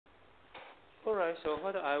Alright, so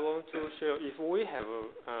what I want to share, if we have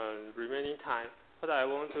remaining time, what I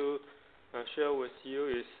want to share with you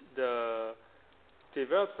is the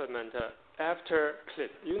development after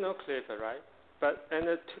CLIP. You know CLIP, right?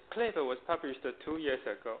 And CLIP was published 2 years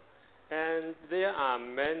ago, and there are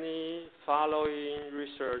many following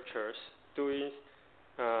researchers doing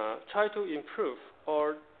try to improve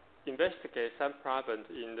or investigate some problems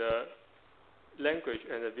in the language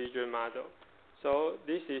and the visual model. So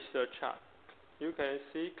this is the chart. You can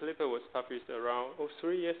see CLIP was published around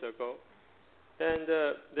 3 years ago, and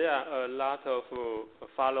there are a lot of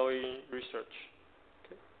following research.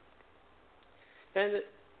 Okay. And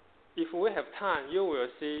if we have time, you will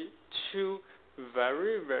see 2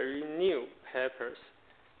 very, very new papers.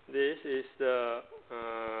 This is the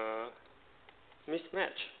mismatch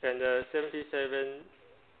and the 77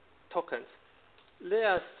 tokens. They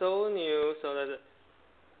are so new, so that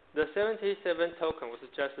the 77 token was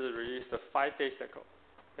just released 5 days ago,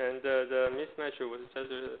 and the mismatch was just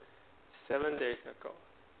 7 days ago.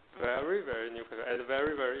 Very, very new paper, and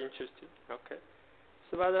very, very interesting. Okay,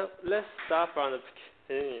 so but let's start from the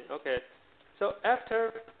beginning. Okay, so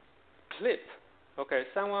after CLIP, okay,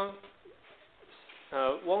 someone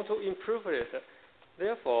want to improve it.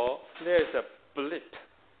 Therefore, there is a BLIP.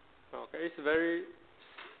 Okay, it's very.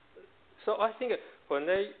 So I think when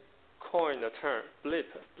they coin the term BLIP,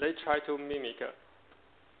 they try to mimic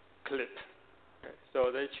CLIP. Okay,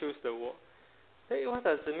 so they choose the word. Hey, what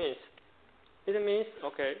does it mean? It means,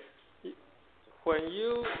 okay, when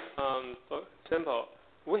you, for example,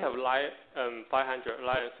 we have line 500,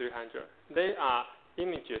 line 300. They are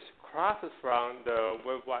images crossed from the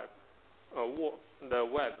web.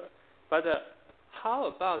 But how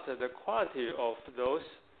about the quality of those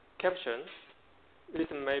captions? This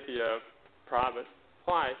may be a problem.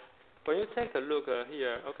 Why? When you take a look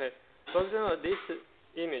here, okay, for example, this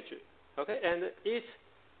image, okay, and its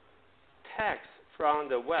text from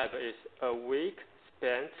the web is a week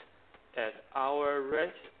spent at our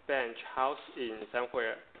rent bench house in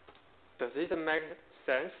somewhere. Does it make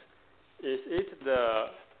sense? Is it the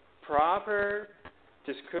proper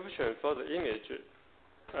description for the image?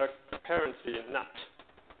 Apparently not.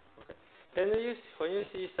 Okay. And when you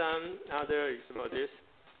see some other example of this,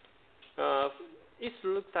 it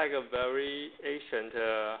looks like a very ancient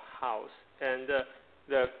house, and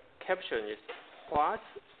the caption is what?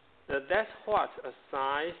 That's what a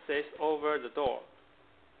sign says over the door.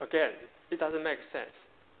 Again, it doesn't make sense.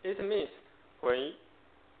 It means when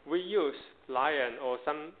we use lion or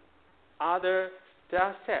some other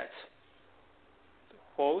data set,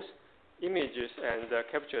 whose images and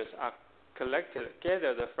captions are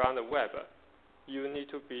gathered from the web, you need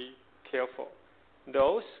to be careful.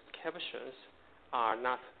 Those captions are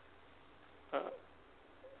not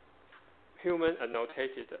human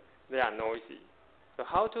annotated. They are noisy. So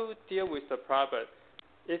how to deal with the problem?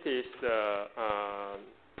 It is the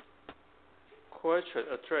question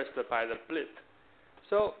addressed by the BLIP.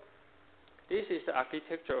 So this is the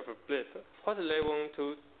architecture of a BLIP. What they want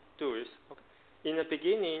to do is, okay, in the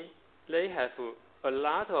beginning, they have a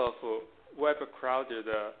lot of web-crowded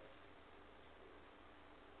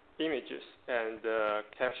images and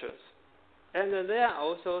captions. And there are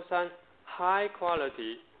also some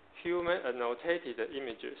high-quality human annotated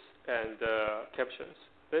images and captions.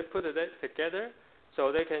 They put that together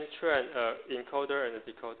so they can train an encoder and a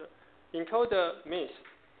decoder. Encoder means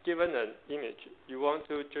given an image, you want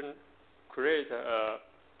to create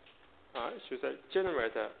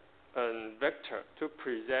generate a vector to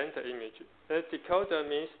present the image. The decoder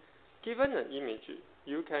means given an image,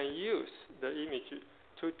 you can use the image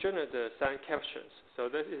to generate some captions. So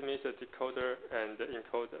that means the decoder and the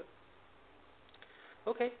encoder.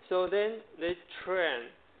 Okay, so then they train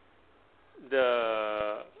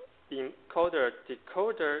the encoder,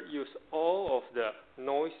 decoder use all of the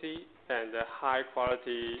noisy and high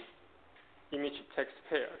quality image text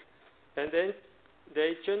pairs. And then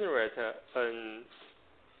they generate a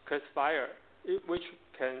classifier which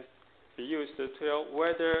can be used to tell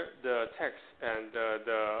whether the text and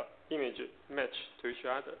the image match to each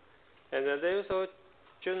other. And then they also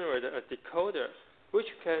generate a decoder which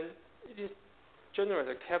can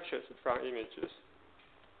generate captions from images.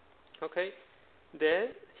 Okay, then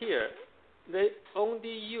here they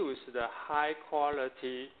only use the high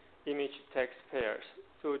quality image text pairs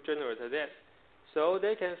to generate that. So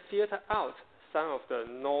they can filter out some of the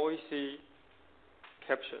noisy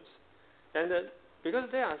captions. And because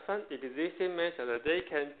there are some existing methods, they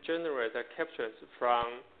can generate captions from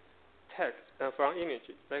text, from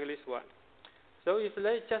images, like this one. So if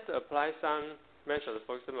they just apply some methods,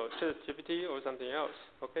 for example, ChatGPT or something else,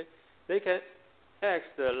 okay, they can ask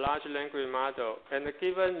the large language model and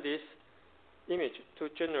given this image to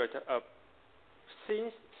generate a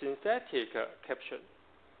synthetic caption.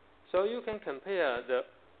 So you can compare the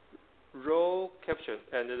raw caption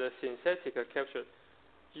and the synthetic caption.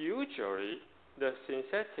 Usually, the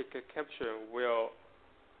synthetic caption will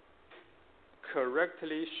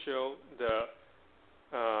correctly show the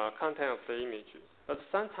content of the image, but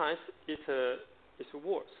sometimes it's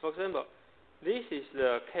worse. For example, this is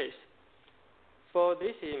the case. For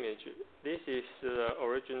this image, this is the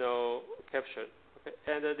original caption, okay?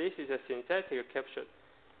 And this is a synthetic caption.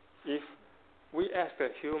 If we ask the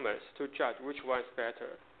humans to judge which one is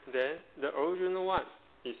better, then the original one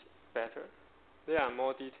is better. There are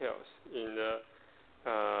more details in the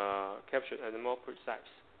caption and more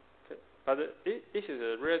precise. Okay. But this is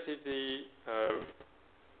a relatively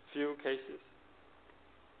few cases.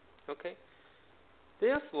 Okay.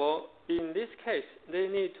 Therefore, in this case, they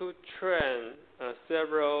need to train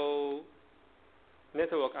several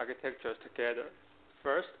network architectures together.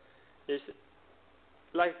 First is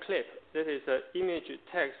like BLIP. That is image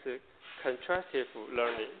text contrastive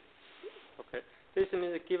learning. Okay. This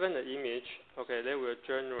means given the image, okay, they will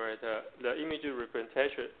generate the image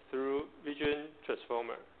representation through vision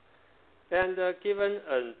transformer. And given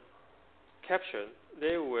a caption,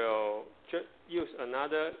 they will use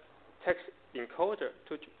another text encoder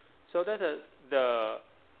so that the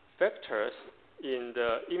vectors in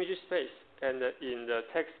the image space and in the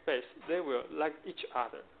text space, they will like each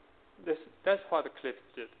other. That's what BLIP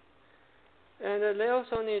did. And they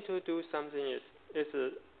also need to do something is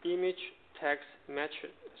image text matching.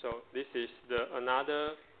 So this is another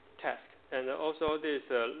task. And also this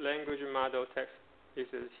language model text is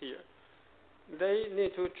here. They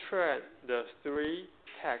need to train the three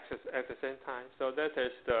texts at the same time. So that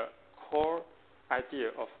is the core idea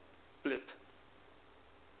of BLIP.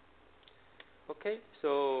 Okay,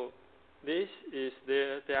 so this is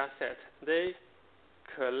their data set. They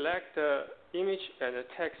collect image and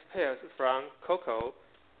text pairs from COCO,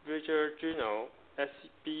 Visual Journal,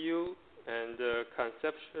 SBU, and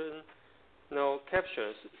conceptual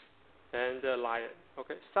captions, and Lion.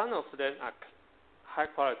 Okay, some of them are high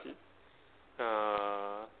quality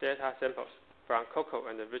data samples from COCO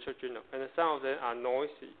and the Visual Journal, and some of them are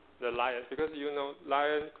noisy, the Lion, because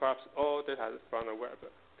Lion corrupts all data from the web.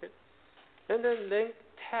 Okay, and then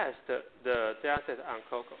test the data set on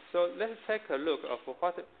COCO. So let's take a look of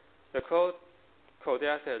what the COCO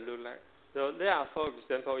data set look like. So there are, for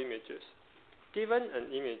example, images. Given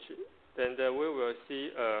an image, then we will see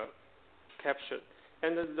a caption,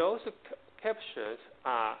 and those captions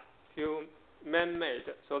are man-made,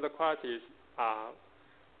 so the quality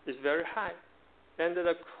is very high. And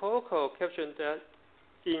the COCO caption that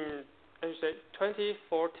in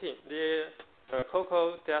 2014, the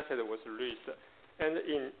COCO dataset was released, and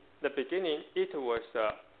in the beginning it was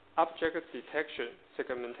object detection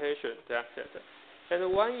segmentation dataset,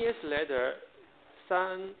 and 1 year later,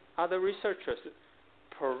 some other researchers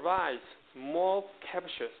provide more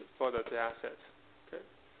captions for the dataset. Okay.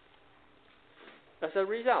 As a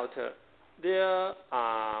result, there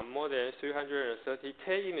are more than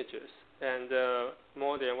 330K images and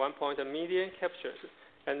more than 1 million captions,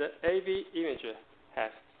 and the AV image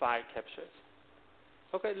has 5 captions.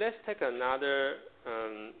 Okay, let's take another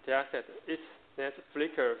dataset. It's net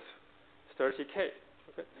Flickr 30K.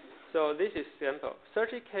 Okay, so this is sample.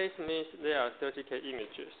 30K means there are 30K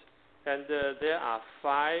images, and there are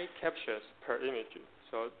 5 captions per image.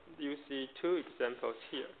 So you see 2 examples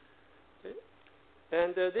here. Okay.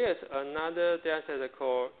 And there's another dataset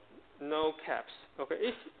called no caps. Okay,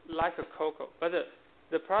 it's like a COCO, but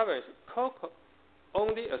the problem is COCO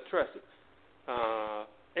only addresses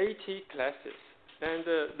 80 classes, and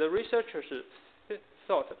the researchers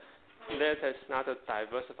thought that is not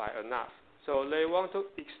diversified enough. So they want to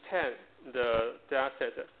extend the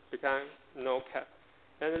dataset, become no cap.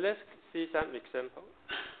 And let's see some examples.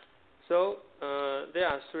 So there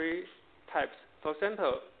are 3 types. For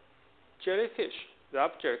example, jellyfish, the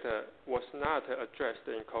object was not addressed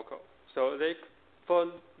in COCO. So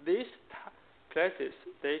for these classes,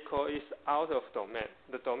 they call it out of domain.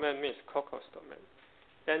 The domain means COCO's domain.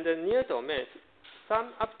 And the near domains,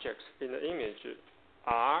 some objects in the image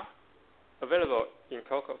are available in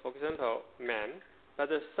COCO. For example, man, but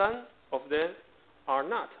some of them are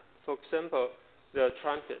not. For example, the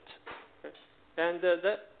trumpet. Okay. And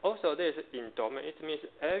also there is in domain. It means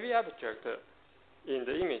every object in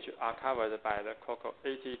the image are covered by the COCO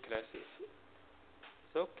 80 classes.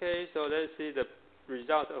 Okay, so let's see the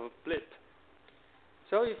result of BLIP.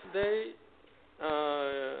 So if they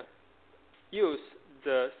use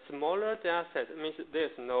the smaller dataset, it means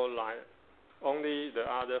there's no line. only the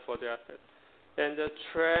other 40 aspects, and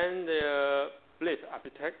train their BLIP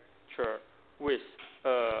architecture with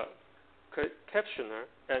a captioner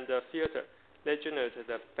and a filter. They generate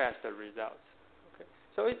the best results. Okay.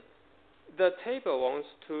 So the table wants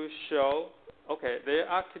to show, okay, their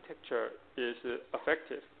architecture is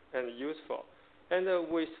effective and useful, and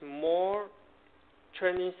with more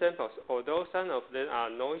training samples, although some of them are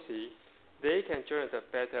noisy, they can generate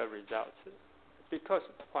better results. Because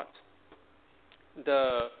what?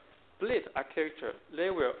 The BLIP architecture, they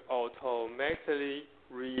will automatically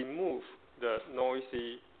remove the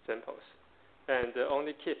noisy samples and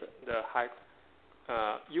only keep the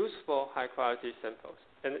useful high-quality samples.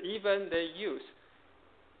 And even they use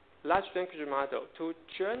large language model to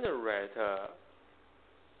generate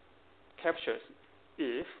captures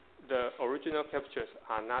if the original captures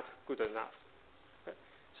are not good enough. Okay.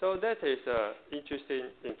 So that is an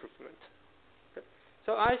interesting improvement. Okay.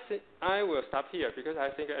 So I will stop here because I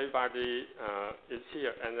think everybody is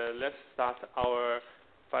here, and let's start our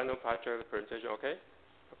final project presentation. Okay.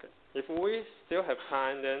 Okay. If we still have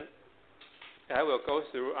time, then I will go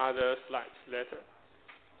through other slides later.